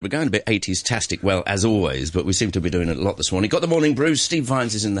We're going a bit 80s-tastic, well, as always, but we seem to be doing it a lot this morning. Got the morning brew. Steve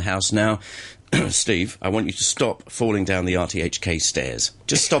Vines is in the house now. Steve, I want you to stop falling down the RTHK stairs.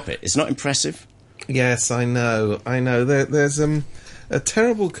 Just stop it. It's not impressive. Yes, I know. There's a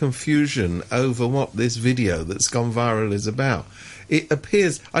terrible confusion over what this video that's gone viral is about. It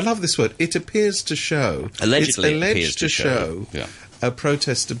appears... I love this word. It appears to show... Allegedly, it's alleged to show yeah. A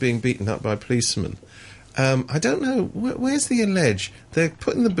protester being beaten up by policemen. I don't know, where's the allege? They're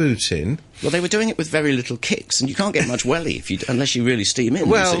putting the boot in. Well, they were doing it with very little kicks, and you can't get much welly unless you really steam in.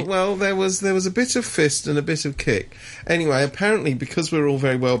 Well, there was a bit of fist and a bit of kick. Anyway, apparently, because we're all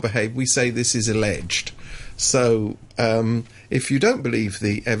very well behaved, we say this is alleged. So, if you don't believe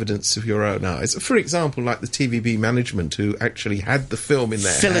the evidence of your own eyes, for example, like the TVB management who actually had the film in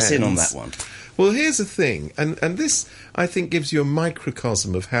their hands... Fill us in on that one. Well, here's the thing, and this, I think, gives you a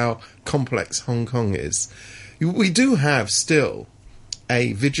microcosm of how complex Hong Kong is. We do have still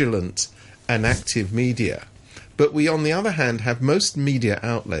a vigilant and active media, but we, on the other hand, have most media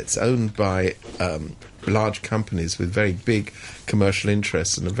outlets owned by large companies with very big commercial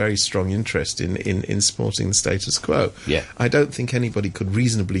interests and a very strong interest in supporting the status quo. Yeah. I don't think anybody could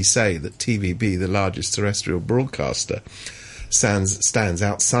reasonably say that TVB, the largest terrestrial broadcaster, stands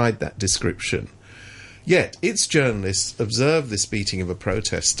outside that description. Yet, its journalists observed this beating of a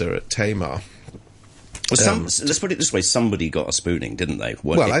protester at Tamar. Well, let's put it this way, somebody got a spooning, didn't they?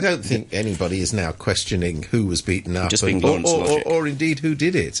 I don't think anybody is now questioning who was beaten up or indeed who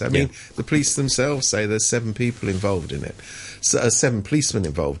did it. I mean, the police themselves say there's 7 people involved in it. 7 policemen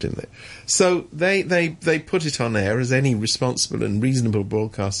involved in it. So they put it on air as any responsible and reasonable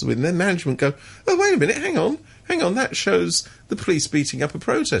broadcaster would. And then management go, oh, wait a minute, hang on, that shows the police beating up a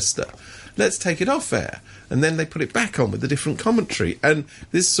protester. Let's take it off air. And then they put it back on with a different commentary. And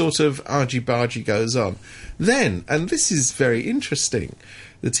this sort of argy-bargy goes on. Then, and this is very interesting,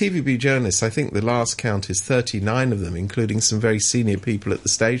 the TVB journalists, I think the last count is 39 of them, including some very senior people at the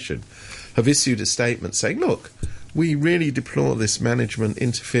station, have issued a statement saying, look, we really deplore this management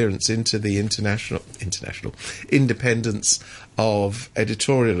interference into the international independence of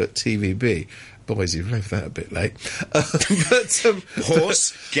editorial at TVB. Boys, you've left that a bit late.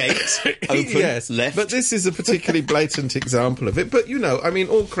 Horse, gate, open, yes, left. But this is a particularly blatant example of it. But,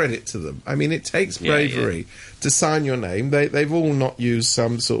 all credit to them. I mean, it takes bravery to sign your name. They've all not used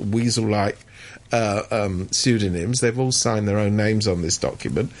some sort of weasel-like pseudonyms. They've all signed their own names on this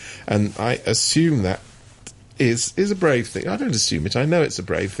document. And I assume that is a brave thing. I don't assume it. I know it's a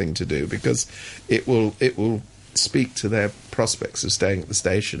brave thing to do because it will speak to their prospects of staying at the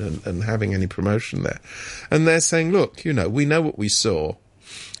station and having any promotion there. And they're saying, look, we know what we saw.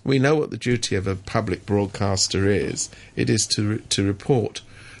 We know what the duty of a public broadcaster is. It is to report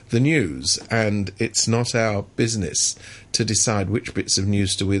the news, and it's not our business to decide which bits of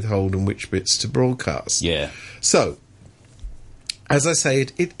news to withhold and which bits to broadcast. Yeah. So, as I say,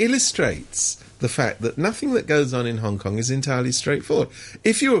 it illustrates the fact that nothing that goes on in Hong Kong is entirely straightforward.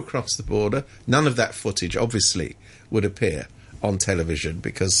 If you were across the border, none of that footage, obviously, would appear on television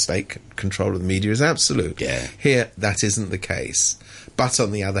because state control of the media is absolute. Yeah. Here, that isn't the case. But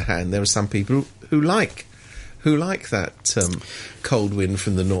on the other hand, there are some people who like that cold wind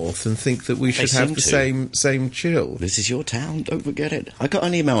from the north and think that we should have the same chill. This is your town, don't forget it. I got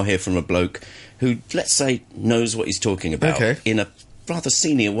an email here from a bloke who, let's say, knows what he's talking about in a rather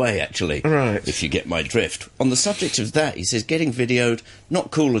senior way, actually, right, if you get my drift. On the subject of that, he says, getting videoed,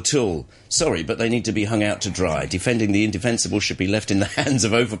 not cool at all. Sorry, but they need to be hung out to dry. Defending the indefensible should be left in the hands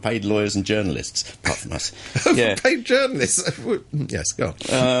of overpaid lawyers and journalists. Apart from us. Overpaid journalists? Yes, go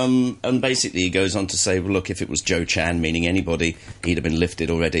on. And basically he goes on to say, well, look, if it was Joe Chan, meaning anybody, he'd have been lifted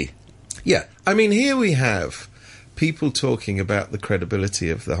already. Yeah, I mean, here we have people talking about the credibility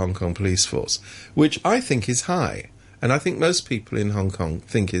of the Hong Kong police force, which I think is high. And I think most people in Hong Kong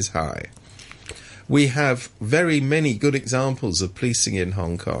think is high. We have very many good examples of policing in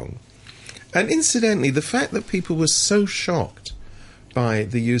Hong Kong. And incidentally, the fact that people were so shocked by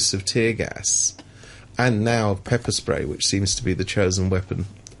the use of tear gas and now pepper spray, which seems to be the chosen weapon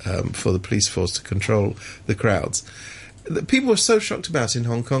for the police force to control the crowds, that people were so shocked about in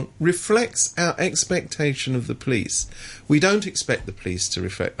Hong Kong reflects our expectation of the police. We don't expect the police to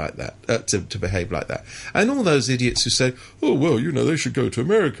reflect like that, to behave like that. And all those idiots who say, oh, well, they should go to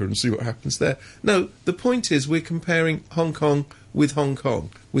America and see what happens there. No, the point is we're comparing Hong Kong with Hong Kong,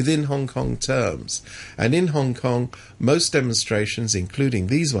 within Hong Kong terms. And in Hong Kong, most demonstrations, including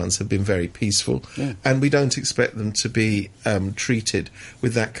these ones, have been very peaceful, and we don't expect them to be treated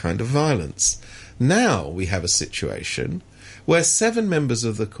with that kind of violence. Now we have a situation where 7 members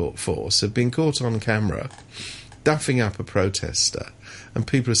of the court force have been caught on camera duffing up a protester, and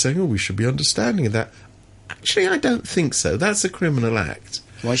people are saying, "Oh, we should be understanding of that." Actually, I don't think so. That's a criminal act.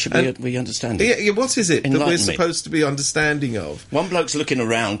 Why should we understand Yeah, it? yeah, what is it that Enlighten we're me. supposed to be understanding of? One bloke's looking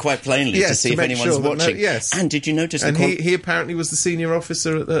around quite plainly to see if make anyone's sure that watching. yes. And did you notice And the he apparently was the senior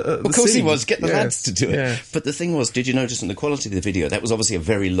officer at the Of course he scene. was. Get the Yes, lads to do it. yes. But the thing was, did you notice in the quality of the video, that was obviously a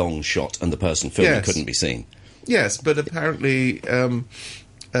very long shot and the person filming Yes. couldn't be seen. Yes, but apparently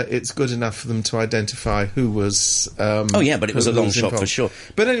it's good enough for them to identify who was... Oh, yeah, but it was a long shot for involved. sure.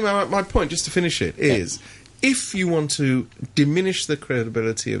 But anyway, my point, just to finish it, is... If you want to diminish the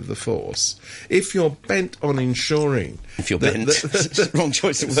credibility of the force, if you're bent on ensuring... If you're bent. Wrong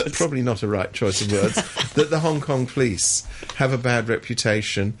choice of It's words. probably not a right choice of words. That the Hong Kong police have a bad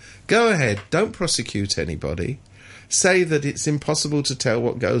reputation, go ahead, don't prosecute anybody. Say that it's impossible to tell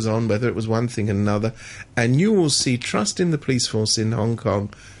what goes on, whether it was one thing and another, and you will see trust in the police force in Hong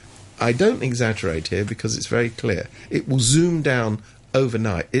Kong. I don't exaggerate here because it's very clear. It will zoom down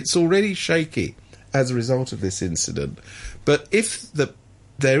overnight. It's already shaky as a result of this incident. But if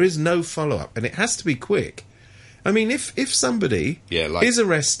there is no follow-up, and it has to be quick. I mean, if somebody is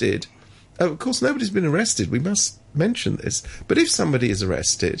arrested... of course, nobody's been arrested. We must mention this. But if somebody is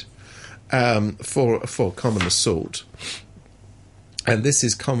arrested for common assault, and this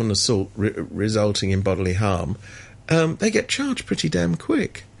is common assault resulting in bodily harm, they get charged pretty damn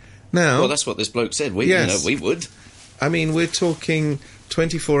quick. Now, Well, that's what this bloke said. Yes. We would. I mean, we're talking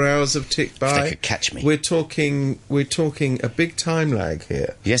 24 hours of tick by. If they could catch me. We're talking a big time lag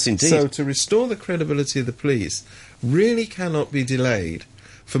here. Yes, indeed. So to restore the credibility of the police really cannot be delayed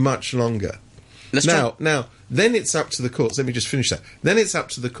for much longer. Now, then it's up to the courts. Let me just finish that. Then it's up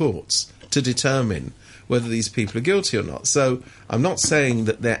to the courts to determine whether these people are guilty or not. So I'm not saying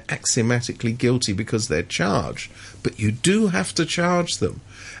that they're axiomatically guilty because they're charged, but you do have to charge them.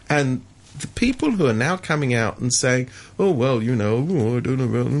 And the people who are now coming out and saying, "Oh, well, you know, I don't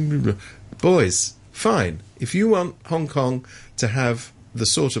know," boys, fine. If you want Hong Kong to have the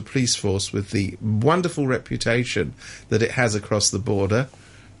sort of police force with the wonderful reputation that it has across the border,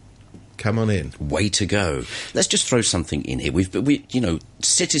 come on in. Way to go. Let's just throw something in here.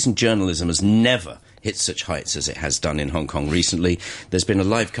 Citizen journalism has never hit such heights as it has done in Hong Kong recently. There's been a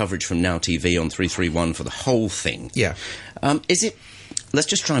live coverage from Now TV on 331 for the whole thing. Yeah. Let's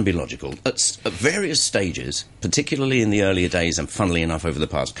just try and be logical. At various stages, particularly in the earlier days and funnily enough over the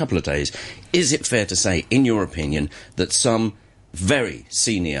past couple of days, is it fair to say, in your opinion, that some very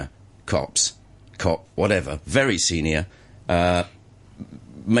senior very senior,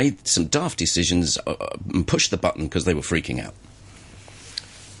 made some daft decisions and pushed the button because they were freaking out?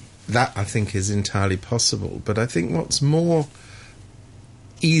 That, I think, is entirely possible. But I think what's more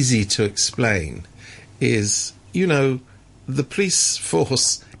easy to explain is, the police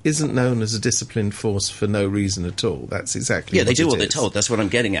force isn't known as a disciplined force for no reason at all. That's exactly Yeah, what they do it what they're is. told. That's what I'm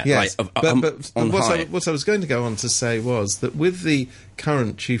getting at. Yes, Right, but on high. what I was going to go on to say was that with the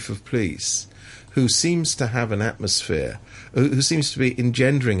current chief of police, who seems to have an atmosphere, who seems to be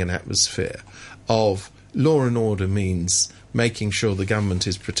engendering an atmosphere of law and order means making sure the government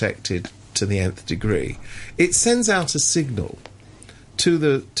is protected to the nth degree, it sends out a signal to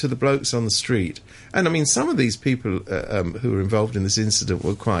the blokes on the street. And I mean, some of these people who were involved in this incident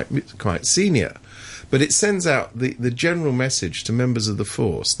were quite senior, but it sends out the general message to members of the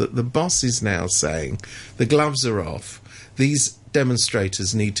force that the boss is now saying the gloves are off, these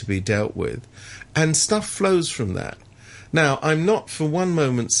demonstrators need to be dealt with, and stuff flows from that. Now, I'm not for one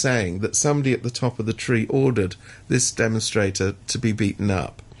moment saying that somebody at the top of the tree ordered this demonstrator to be beaten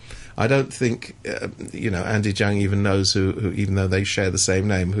up. I don't think, Andy Zhang even knows who, even though they share the same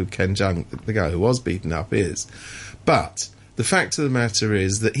name, who Ken Zhang, the guy who was beaten up, is. But the fact of the matter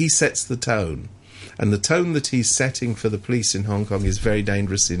is that he sets the tone. And the tone that he's setting for the police in Hong Kong is very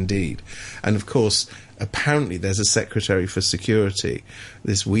dangerous indeed. And, of course, apparently there's a secretary for security,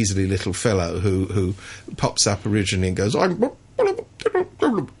 this weaselly little fellow who pops up originally and goes, and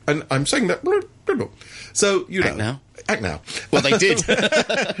I'm saying that. So, Act now. Well, they did.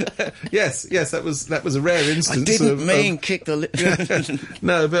 Yes, that was a rare instance. I didn't mean kick the lip.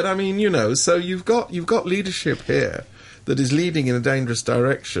 No, but I mean, so you've got leadership here that is leading in a dangerous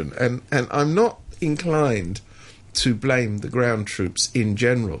direction, and I'm not inclined to blame the ground troops in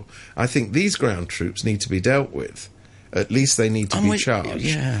general. I think these ground troops need to be dealt with. At least they need to be charged.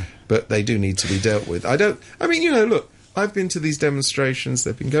 Yeah. But they do need to be dealt with. Look, I've been to these demonstrations.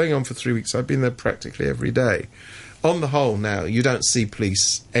 They've been going on for 3 weeks. I've been there practically every day. On the whole now, you don't see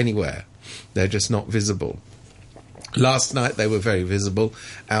police anywhere. They're just not visible. Last night they were very visible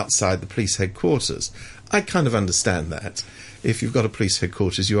outside the police headquarters. I kind of understand that. if you've got a police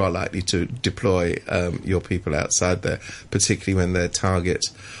headquarters, you are likely to deploy your people outside there, particularly when they're target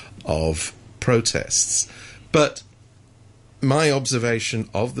of protests. But my observation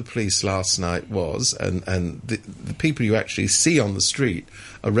of the police last night was, and the people you actually see on the street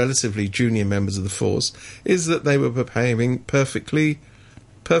are relatively junior members of the force, is that they were behaving perfectly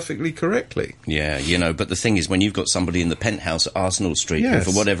correctly. Yeah, you know, but the thing is, when you've got somebody in the penthouse at Arsenal Street Yes.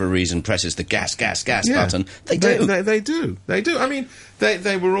 who, for whatever reason, presses the gas Yeah. button, they do. They do. I mean,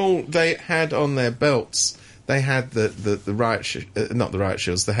 they had on their belts, they had the not the riot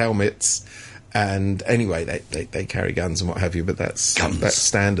shields, the helmets. And anyway, they carry guns and what have you, but that's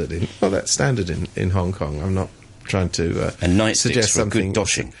standard in Hong Kong. I'm not trying to and nightsticks suggest for good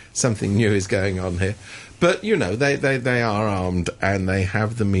doshing. something new is going on here. But, you know, they are armed and they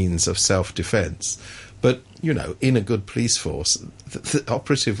have the means of self-defence. But, you know, in a good police force, the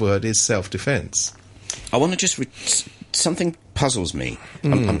operative word is self-defence. I want to just... something puzzles me.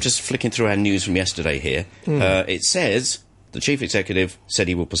 I'm just flicking through our news from yesterday here. It says... The Chief Executive said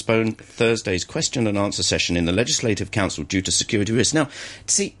he will postpone Thursday's question and answer session in the Legislative Council due to security risks. Now,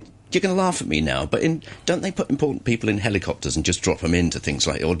 see, you're going to laugh at me now, but don't they put important people in helicopters and just drop them into things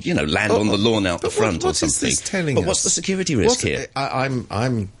like, or, you know, land on the lawn out the front or something? What is this telling but us? What's the security risk here?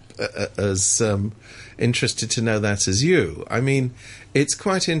 I'm as interested to know that as you. I mean, it's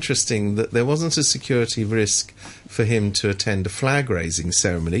quite interesting that there wasn't a security risk for him to attend a flag-raising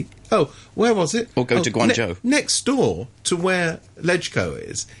ceremony. Oh, where was it? Or go to Guangzhou. Next door to where Legco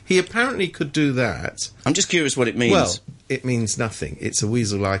is. He apparently could do that. I'm just curious what it means. Well, it means nothing. It's a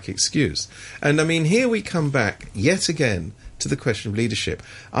weasel-like excuse. And, I mean, here we come back yet again to the question of leadership.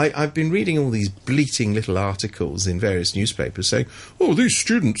 I've been reading all these bleating little articles in various newspapers saying, "Oh, these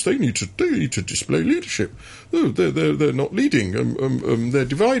students, they need to display leadership. Oh, they're not leading. They're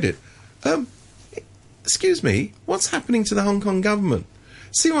divided." Excuse me, what's happening to the Hong Kong government?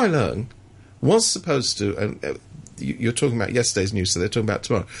 CY Leung was supposed to, and you're talking about yesterday's news, so they're talking about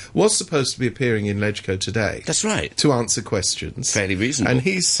tomorrow, was supposed to be appearing in Legco today. That's right. To answer questions. Fairly reasonable. And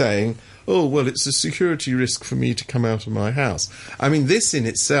he's saying, "Oh, well, it's a security risk for me to come out of my house." I mean, this in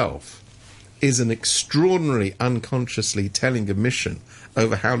itself is an extraordinarily unconsciously telling admission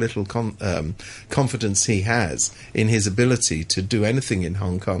over how little confidence he has in his ability to do anything in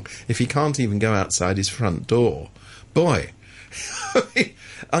Hong Kong if he can't even go outside his front door. Boy,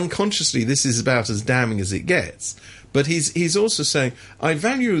 unconsciously this is about as damning as it gets. But he's also saying, "I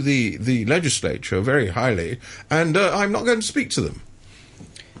value the legislature very highly, and I'm not going to speak to them."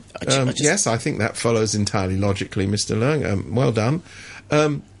 Yes, I think that follows entirely logically, Mr. Leung. Well done.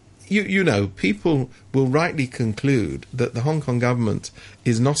 You know, people will rightly conclude that the Hong Kong government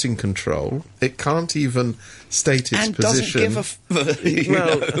is not in control. It can't even state its and position. doesn't give a...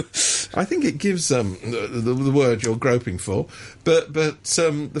 Well, know. I think it gives the word you're groping for, but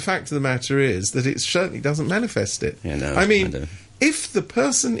the fact of the matter is that it certainly doesn't manifest it. Yeah, no, I mean, I know. if the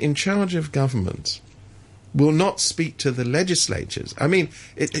person in charge of government will not speak to the legislatures. I mean,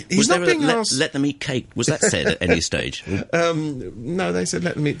 he's not being asked... Let them eat cake. Was that said at any stage? No, they said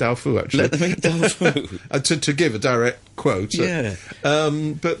let them eat Dao Fu, actually. Let them eat Dao Fu. to give a direct quote. Yeah.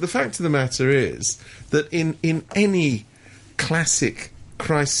 But the fact of the matter is that in any classic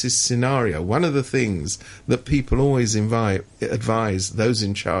crisis scenario, one of the things that people always advise those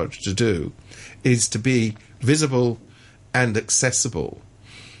in charge to do is to be visible and accessible.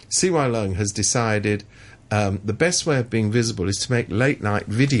 CY Leung has decided the best way of being visible is to make late-night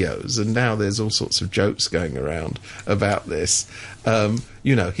videos, and now there's all sorts of jokes going around about this.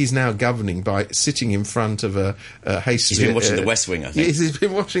 You know, he's now governing by sitting in front of a hastily... He's been watching The West Wing, I think. He's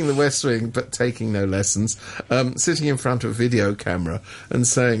been watching The West Wing, but taking no lessons, sitting in front of a video camera and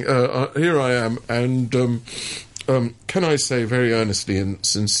saying, here I am, and can I say very earnestly and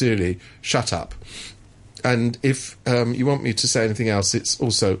sincerely, shut up. And if you want me to say anything else, it's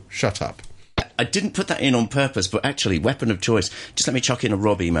also shut up. I didn't put that in on purpose, but actually, weapon of choice. Just let me chuck in a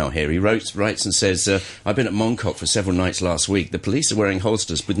Rob email here. He writes and says, I've been at Mongkok for several nights last week. The police are wearing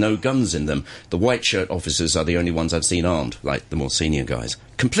holsters with no guns in them. The white shirt officers are the only ones I've seen armed, like the more senior guys.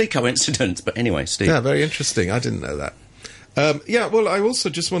 Complete coincidence, but anyway, Steve. Yeah, very interesting. I didn't know that. Yeah, well, I also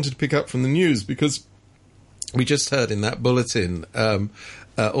just wanted to pick up from the news, because we just heard in that bulletin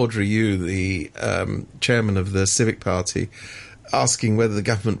Audrey Yu, the chairman of the Civic Party, asking whether the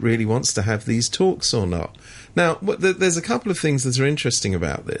government really wants to have these talks or not. Now, there's a couple of things that are interesting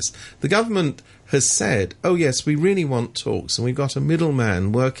about this. The government has said, oh yes, we really want talks, and we've got a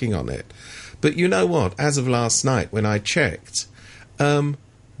middleman working on it. But you know what? As of last night, when I checked,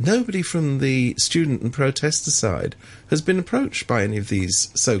 nobody from the student and protester side has been approached by any of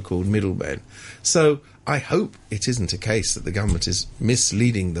these so-called middlemen. So I hope it isn't a case that the government is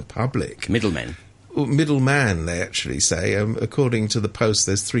misleading the public. Middlemen. Middleman, they actually say. According to the Post,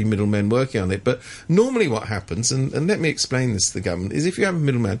 there's 3 middlemen working on it. But normally what happens, and let me explain this to the government, is if you have a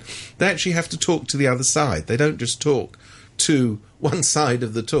middleman, they actually have to talk to the other side. They don't just talk to one side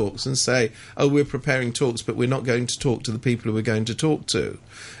of the talks and say, oh, we're preparing talks, but we're not going to talk to the people who we're going to talk to.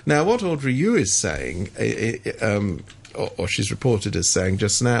 Now, what Audrey Yu is saying, or she's reported as saying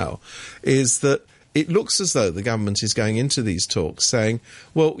just now, is that it looks as though the government is going into these talks saying,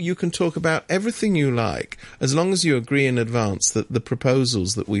 well, you can talk about everything you like as long as you agree in advance that the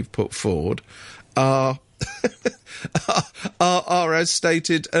proposals that we've put forward are are as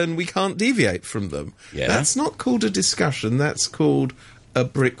stated and we can't deviate from them. Yeah. That's not called a discussion, that's called a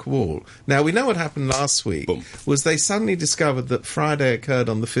brick wall. Now, we know what happened last week. Boom. Was they suddenly discovered that Friday occurred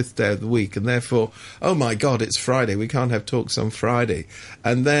on the 5th day of the week, and therefore, oh my God, it's Friday, we can't have talks on Friday.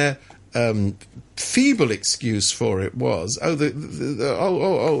 And their feeble excuse for it was, it's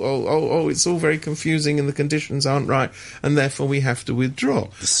all very confusing and the conditions aren't right, and therefore we have to withdraw.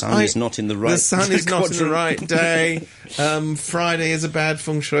 The sun is not in the right. The sun is not in the right day. Friday is a bad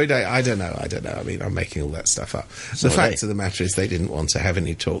feng shui day. I don't know. I mean, I'm making all that stuff up. The fact of the matter is, they didn't want to have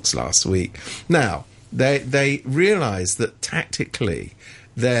any talks last week. Now they realised that tactically,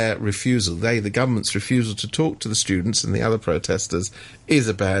 their refusal, the government's refusal to talk to the students and the other protesters is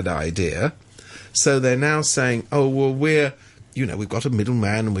a bad idea. So they're now saying, oh, well, we've got a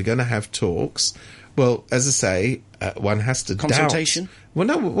middleman and we're going to have talks. Well, as I say, one has to consultation? doubt... Well,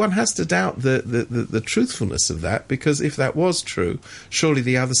 no, one has to doubt the truthfulness of that, because if that was true, surely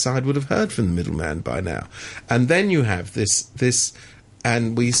the other side would have heard from the middleman by now. And then you have this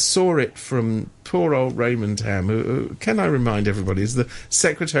and we saw it from poor old Raymond Tam, who, can I remind everybody, is the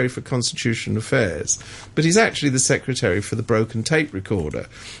Secretary for Constitutional Affairs, but he's actually the Secretary for the broken tape recorder,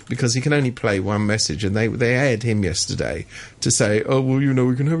 because he can only play one message, and they aired him yesterday to say, oh, well,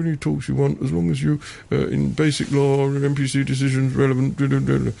 we can have any talks you want as long as you, in basic law and MPC decisions relevant,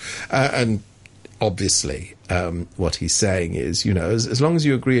 and obviously, what he's saying is, as long as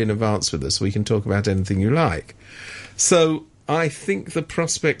you agree in advance with us, we can talk about anything you like. So I think the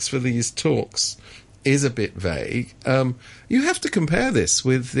prospects for these talks is a bit vague. You have to compare this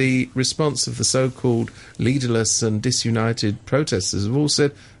with the response of the so-called leaderless and disunited protesters who've all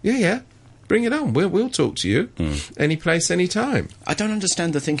said, yeah, bring it on, we'll talk to you, any place, any time. I don't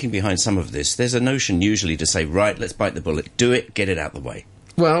understand the thinking behind some of this. There's a notion usually to say, right, let's bite the bullet, do it, get it out the way.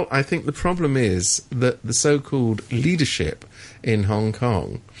 Well, I think the problem is that the so-called leadership in Hong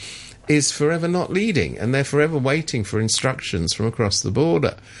Kong is forever not leading, and they're forever waiting for instructions from across the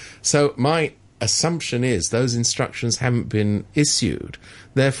border. So my assumption is those instructions haven't been issued,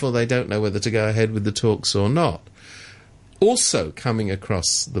 therefore they don't know whether to go ahead with the talks or not. Also coming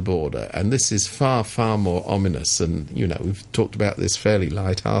across the border, and this is far, far more ominous, and, we've talked about this fairly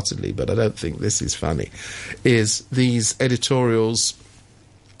light-heartedly, but I don't think this is funny, is these editorials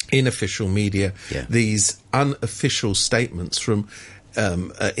in official media, these unofficial statements from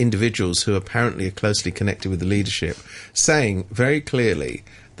individuals who apparently are closely connected with the leadership, saying very clearly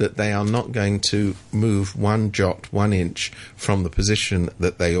that they are not going to move one jot, 1 inch from the position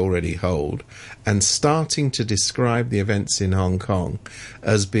that they already hold, and starting to describe the events in Hong Kong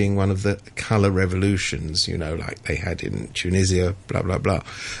as being one of the colour revolutions, like they had in Tunisia, blah, blah, blah.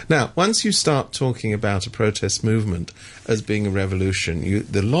 Now, once you start talking about a protest movement as being a revolution,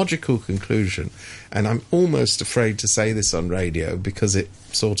 the logical conclusion, and I'm almost afraid to say this on radio because it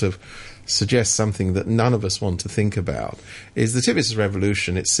sort of suggests something that none of us want to think about, is that if it's a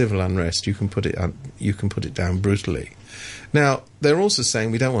revolution, it's civil unrest, you can put it down brutally. Now, they're also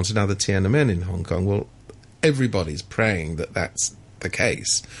saying we don't want another Tiananmen in Hong Kong. Well, everybody's praying that that's the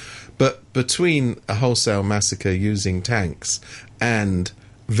case. But between a wholesale massacre using tanks and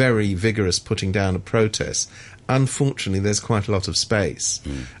very vigorous putting down of protests, unfortunately, there's quite a lot of space.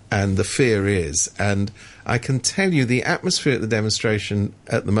 And the fear is, and I can tell you the atmosphere at the demonstration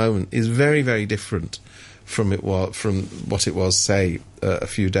at the moment is very, very different from what it was, say, a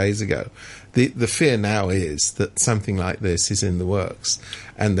few days ago. The fear now is that something like this is in the works,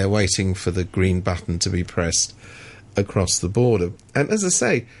 and they're waiting for the green button to be pressed across the border. And as I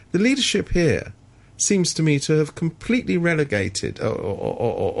say, the leadership here seems to me to have completely relegated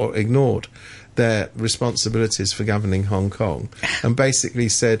or ignored their responsibilities for governing Hong Kong, and basically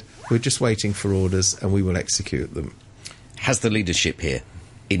said, we're just waiting for orders and we will execute them. Has the leadership here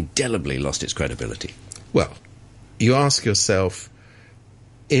indelibly lost its credibility? Well, you ask yourself,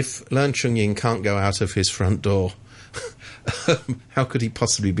 if Leung Chun-ying can't go out of his front door how could he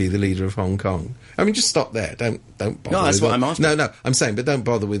possibly be the leader of Hong Kong? I mean, just stop there. Don't bother. No, that's what I'm asking. No, I'm saying, but don't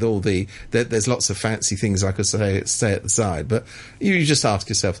bother with all there's lots of fancy things I could say at the side, but you just ask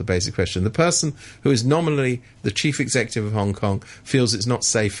yourself the basic question. The person who is nominally the chief executive of Hong Kong feels it's not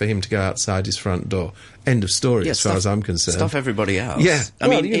safe for him to go outside his front door. End of story, as far as I'm concerned. Stuff everybody else. Yeah. I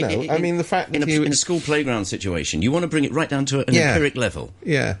mean, the fact that in a school playground situation, you want to bring it right down to an empiric level.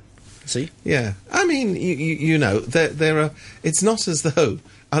 Yeah. See? Yeah. I mean, you know, there are... It's not as though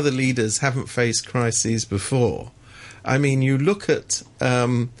other leaders haven't faced crises before. I mean, you look at...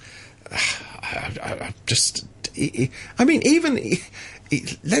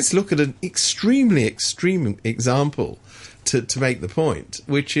 let's look at an extremely extreme example to make the point,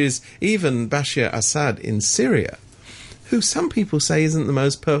 which is even Bashar Assad in Syria, who some people say isn't the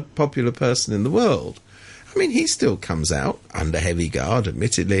most popular person in the world. I mean, he still comes out under heavy guard,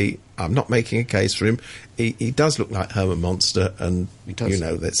 admittedly. I'm not making a case for him. He does look like Herman Monster, and, you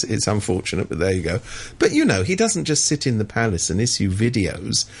know, it's unfortunate, but there you go. But, you know, he doesn't just sit in the palace and issue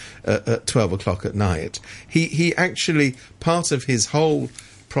videos at 12 o'clock at night. He actually, part of his whole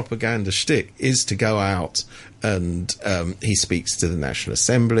propaganda shtick is to go out and he speaks to the National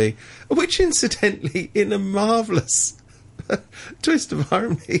Assembly, which, incidentally, in a marvellous twist of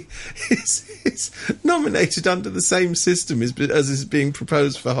irony, is nominated under the same system as is being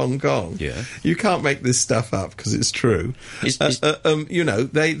proposed for Hong Kong. Yeah, you can't make this stuff up because it's true. You know,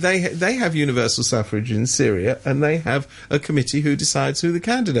 they have universal suffrage in Syria, and they have a committee who decides who the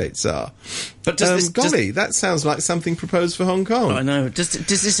candidates are. But that sounds like something proposed for Hong Kong. I know. Does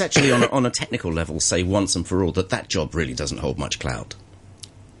this actually, on a technical level, say once and for all that job really doesn't hold much clout?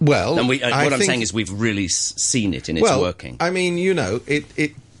 Well, and what I'm saying is we've really seen it in its working. I mean, you know,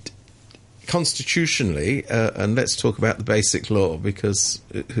 it constitutionally, and let's talk about the basic law, because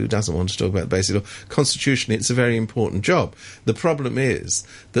who doesn't want to talk about the basic law? Constitutionally, it's a very important job. The problem is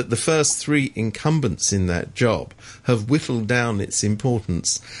that the first three incumbents in that job have whittled down its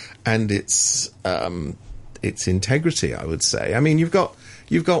importance and its integrity, I would say. I mean, you've got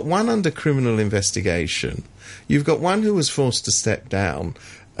one under criminal investigation. You've got one who was forced to step down.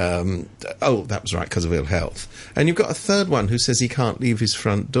 That was right, because of ill health. And you've got a third one who says he can't leave his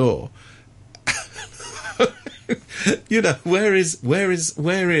front door. You know, where is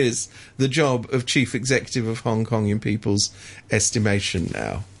the job of chief executive of Hong Kong in people's estimation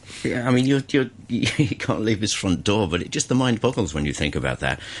now? Yeah, I mean, you can't leave his front door, but the mind boggles when you think about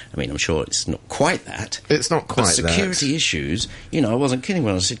that. I mean, I'm sure it's not quite that. It's not quite that. But security issues, you know, I wasn't kidding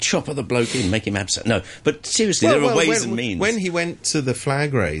when I said chopper the bloke in, make him absent. No, but seriously, there are ways and means. When he went to the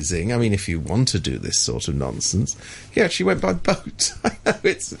flag raising, I mean, if you want to do this sort of nonsense, he actually went by boat. I know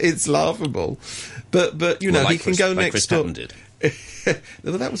it's laughable, but you know, he can go next door. Chris Patton did.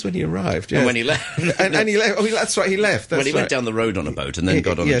 Well, that was when he arrived. Yeah. And when he left, and he left. Oh, that's right. He left. He went down the road on a boat and then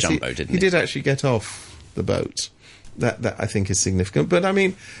got on a jump boat, didn't he? He did actually get off the boat. That I think is significant. But I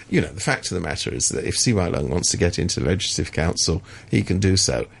mean, you know, the fact of the matter is that if CY Leung wants to get into the Legislative Council, he can do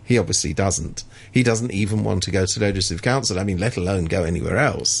so. He obviously doesn't. He doesn't even want to go to the Legislative Council. I mean, let alone go anywhere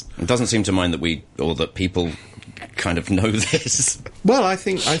else. It doesn't seem to mind that people kind of know this. Well, I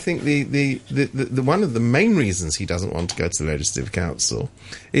think the one of the main reasons he doesn't want to go to the Legislative Council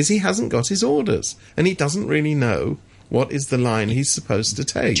is he hasn't got his orders, and he doesn't really know what is the line he's supposed to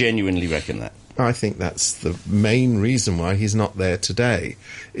take. Genuinely reckon that? I think that's the main reason why he's not there today,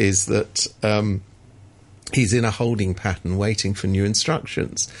 is that he's in a holding pattern waiting for new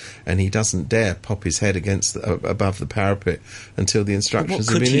instructions, and he doesn't dare pop his head above the parapet until the instructions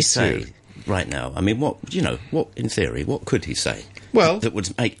have been issued. What could he say right now? I mean, in theory, what could he say that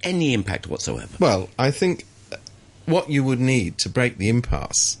would make any impact whatsoever? Well, I think what you would need to break the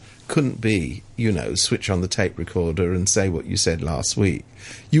impasse couldn't be, you know, switch on the tape recorder and say what you said last week.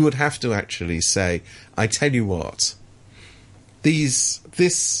 You would have to actually say, I tell you what,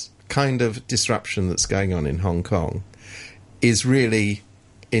 this kind of disruption that's going on in Hong Kong is really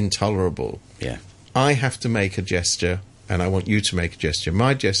intolerable. Yeah. I have to make a gesture, and I want you to make a gesture.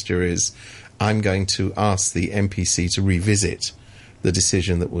 My gesture is I'm going to ask the MPC to revisit the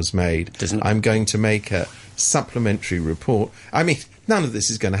decision that was made. I'm going to make a supplementary report. I mean, none of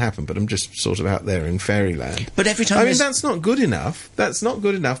this is going to happen, but I'm just sort of out there in fairyland. But every time... I mean, that's not good enough. That's not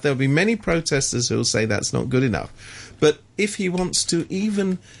good enough. There'll be many protesters who'll say that's not good enough. But if he wants to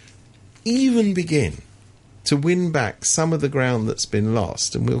even begin to win back some of the ground that's been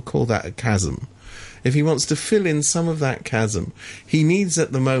lost, and we'll call that a chasm, if he wants to fill in some of that chasm, he needs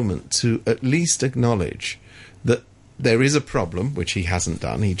at the moment to at least acknowledge that there is a problem, which he hasn't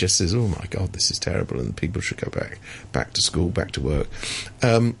done. He just says, oh my God, this is terrible, and people should go back to school, back to work.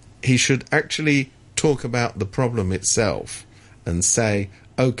 He should actually talk about the problem itself and say,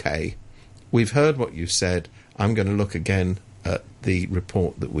 OK, we've heard what you've said, I'm going to look again at the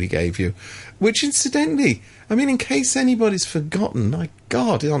report that we gave you, which incidentally, I mean, in case anybody's forgotten, my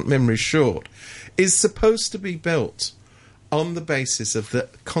God, aren't memories short, is supposed to be built on the basis of the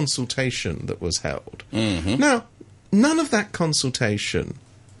consultation that was held. Mm-hmm. Now, none of that consultation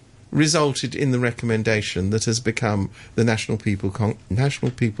resulted in the recommendation that has become the National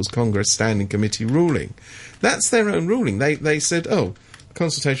People's Congress Standing Committee ruling. That's their own ruling. They said, oh,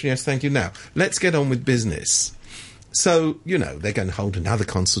 consultation, yes, thank you. Now, let's get on with business. So, you know, they're going to hold another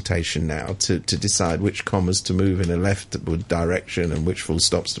consultation now to decide which commas to move in a leftward direction and which full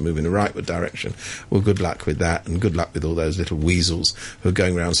stops to move in a rightward direction. Well, good luck with that, and good luck with all those little weasels who are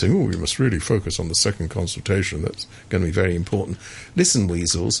going around saying, oh, we must really focus on the second consultation. That's going to be very important. Listen,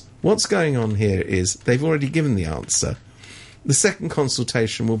 weasels, what's going on here is they've already given the answer. The second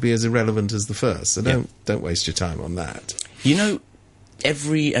consultation will be as irrelevant as the first, so don't waste your time on that. You know,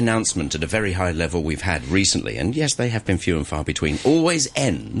 every announcement at a very high level we've had recently, and yes, they have been few and far between, always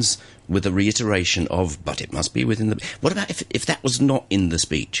ends with a reiteration of, but it must be within the... What about if that was not in the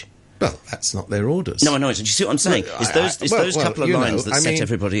speech? Well, that's not their orders. No, I know. Do you see what I'm saying? It's those couple of lines that set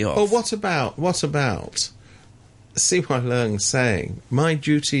everybody off. Well, what about CY Leung saying, my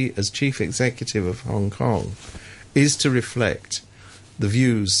duty as chief executive of Hong Kong is to reflect the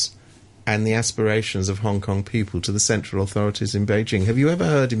views and the aspirations of Hong Kong people to the central authorities in Beijing. Have you ever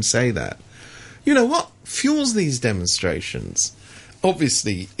heard him say that? You know, what fuels these demonstrations,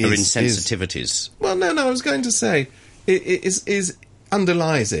 obviously, are insensitivities. Well, no, I was going to say, is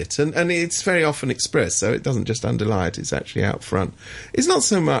underlies it, and it's very often expressed, so it doesn't just underlie it, it's actually out front. It's not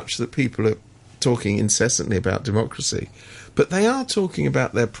so much that people are talking incessantly about democracy, but they are talking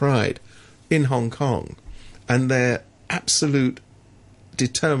about their pride in Hong Kong and their absolute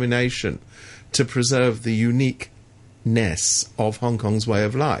determination to preserve the uniqueness of Hong Kong's way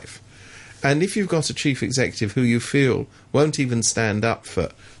of life. And if you've got a chief executive who you feel won't even stand up for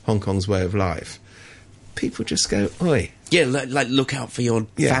Hong Kong's way of life, people just go, oi. Yeah, like look out for your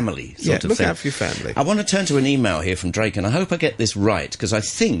family sort of look thing. out for your family. I want to turn to an email here from Drake, and I hope I get this right, because I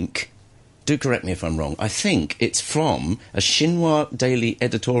think... Do correct me if I'm wrong. I think it's from a Xinhua Daily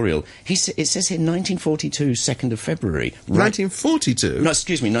editorial. It says here 1942, 2nd of February. Right. 1942? No,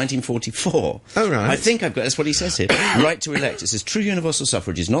 excuse me, 1944. Oh, right. I think I've got... That's what he says here. Right to elect. It says, true universal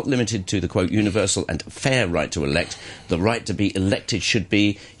suffrage is not limited to the, quote, universal and fair right to elect. The right to be elected should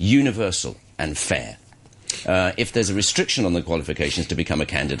be universal and fair. If there's a restriction on the qualifications to become a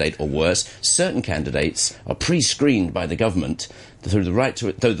candidate, or worse, certain candidates are pre-screened by the government, though the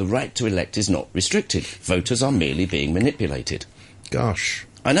right to elect is not restricted. Voters are merely being manipulated. Gosh.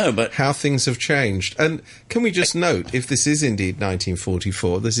 I know, but... How things have changed. And can we just note, if this is indeed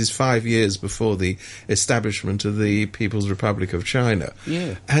 1944, this is 5 years before the establishment of the People's Republic of China.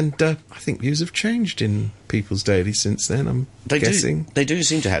 Yeah. And I think views have changed in People's Daily since then, I'm guessing. They do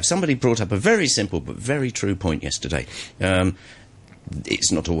seem to have. Somebody brought up a very simple but very true point yesterday.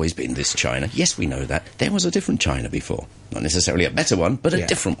 It's not always been this China. Yes, we know that. There was a different China before. Not necessarily a better one, but a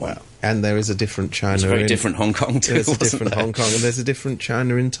different one. Well, and there is a different China. There's a very different Hong Kong too, There's a different Hong Kong, and there's a different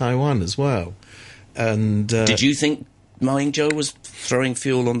China in Taiwan as well. And did you think Ma Ying-jeou was throwing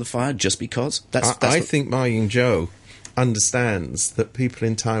fuel on the fire just because? I think Ma Ying-jeou understands that people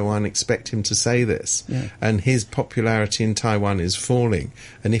in Taiwan expect him to say this, and his popularity in Taiwan is falling,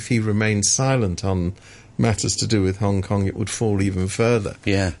 and if he remains silent on matters to do with Hong Kong, it would fall even further.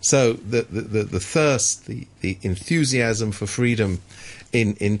 Yeah. So the thirst, the enthusiasm for freedom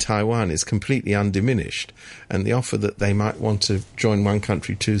in Taiwan is completely undiminished, and the offer that they might want to join one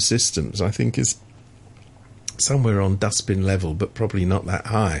country, two systems, I think is somewhere on dustbin level, but probably not that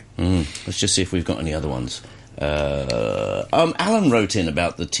high. Let's just see if we've got any other ones. Alan wrote in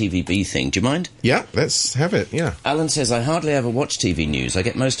about the TVB thing. Do you mind? Yeah, let's have it, yeah. Alan says, I hardly ever watch TV news. I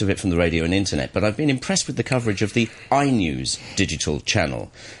get most of it from the radio and internet, but I've been impressed with the coverage of the iNews digital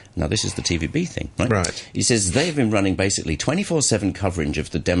channel. Now, this is the TVB thing, right? Right. He says they've been running basically 24/7 coverage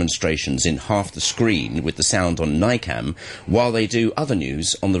of the demonstrations in half the screen with the sound on NICAM, while they do other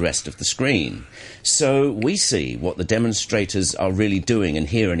news on the rest of the screen. So we see what the demonstrators are really doing and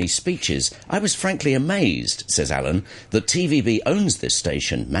hear any speeches. I was frankly amazed, says Alan, that TVB owns this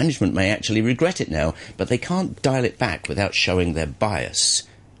station. Management may actually regret it now, but they can't dial it back without showing their bias.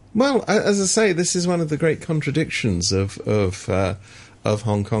 Well, as I say, this is one of the great contradictions of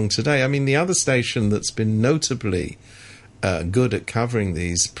Hong Kong today. I mean, the other station that's been notably good at covering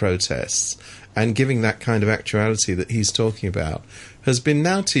these protests and giving that kind of actuality that he's talking about has been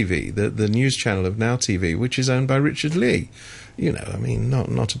Now TV, the news channel of Now TV, which is owned by Richard Lee.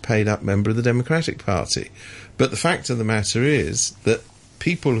 not a paid-up member of the Democratic Party. But the fact of the matter is that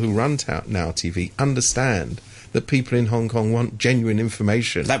people who run Now TV understand that people in Hong Kong want genuine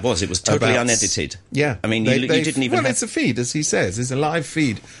information. It was totally unedited. Yeah. I mean, you didn't even it's a feed, as he says. It's a live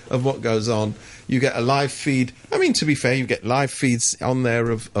feed of what goes on. You get a live feed. I mean, to be fair, you get live feeds on there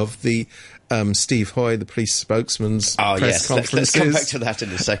of the Steve Hoy, the police spokesman's press conferences. Let's come back to that in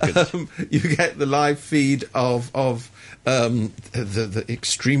a second. You get the live feed of the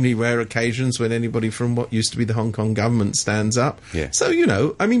extremely rare occasions when anybody from what used to be the Hong Kong government stands up. Yeah. So,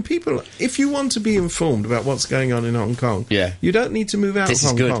 people, if you want to be informed about what's going on in Hong Kong, you don't need to move out of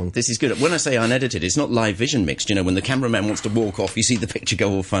Hong Kong. This is good. When I say unedited, it's not live vision mixed. When the cameraman wants to walk off, you see the picture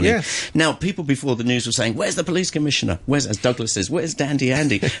go all funny. Yes. Now, people before the news were saying, where's the police commissioner? As Douglas says, where's Dandy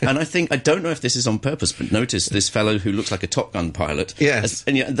Andy? And I don't know if this is on purpose, but notice this fellow who looks like a Top Gun pilot. Yes.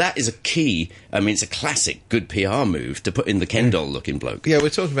 And that is a key. I mean, it's a classic good PR move to put in the Ken doll-looking bloke. Yeah, we're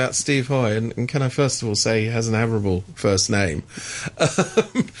talking about Steve Hoy, and can I first of all say he has an admirable first name.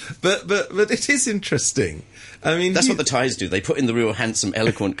 But it is interesting. I mean, that's what the Thais do. They put in the real handsome,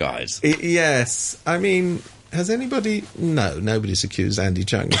 eloquent guys. Yes. I mean, has anybody... No, nobody's accused Andy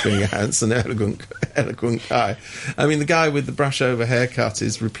Chung of being a handsome, eloquent guy. I mean, the guy with the brush-over haircut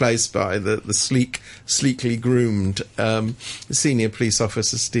is replaced by the sleekly groomed senior police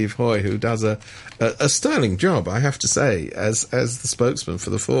officer Steve Hoy, who does a sterling job, I have to say, as the spokesman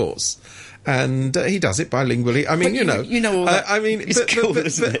for the force. And he does it bilingually. I mean, all that. I mean, it's cool,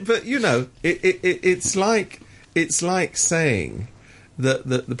 isn't it? But it's like saying that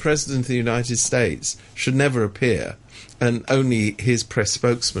the President of the United States should never appear, and only his press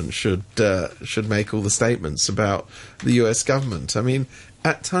spokesman should make all the statements about the US government. I mean,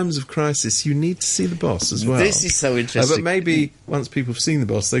 at times of crisis, you need to see the boss as well. This is so interesting. But maybe once people have seen the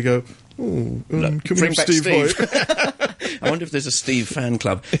boss, they go, can we have Steve Hoy? I wonder if there's a Steve fan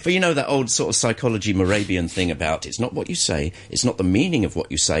club. But that old sort of psychology Moravian thing about it's not what you say, it's not the meaning of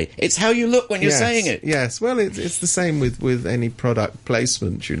what you say, it's how you look when you're saying it. Yes, well, it's the same with any product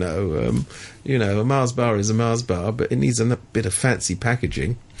placement, a Mars bar is a Mars bar, but it needs a bit of fancy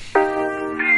packaging.